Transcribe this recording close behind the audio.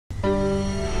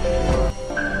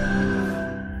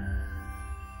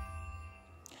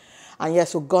And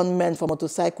yes, so gunmen for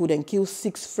motorcycle then kill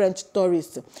 6 French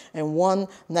tourists and 1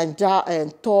 Niger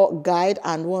tour guide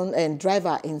and 1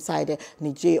 driver inside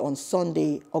Niger on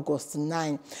Sunday, August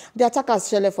 9. The attackers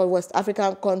shelled for West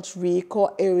African country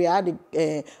core area.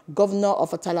 The governor of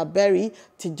Talaberi,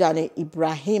 Tijani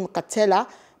Ibrahim Katela,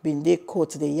 been they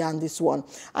quote the yarn this one.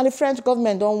 And the French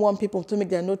government don't want people to make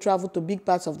their no travel to big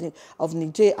parts of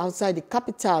Niger outside the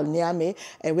capital, Niamey,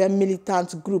 where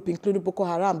militant group, including Boko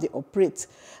Haram, they operate.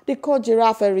 The Côte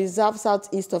Giraffe reserve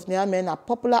southeast of Niamey are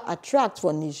popular attract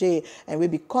for Niger and will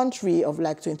be country of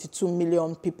like 22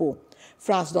 million people.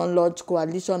 France don't launch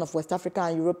coalition of West African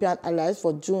and European allies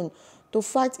for June to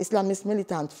fight Islamist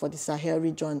militants for the Sahel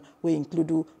region, we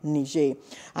include Niger.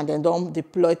 And then don't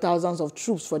deploy thousands of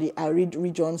troops for the arid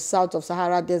region south of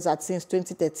Sahara Desert since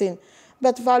 2013.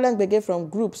 But violence began from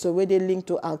groups where they link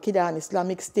to Al-Qaeda and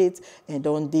Islamic State and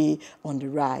on the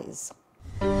rise.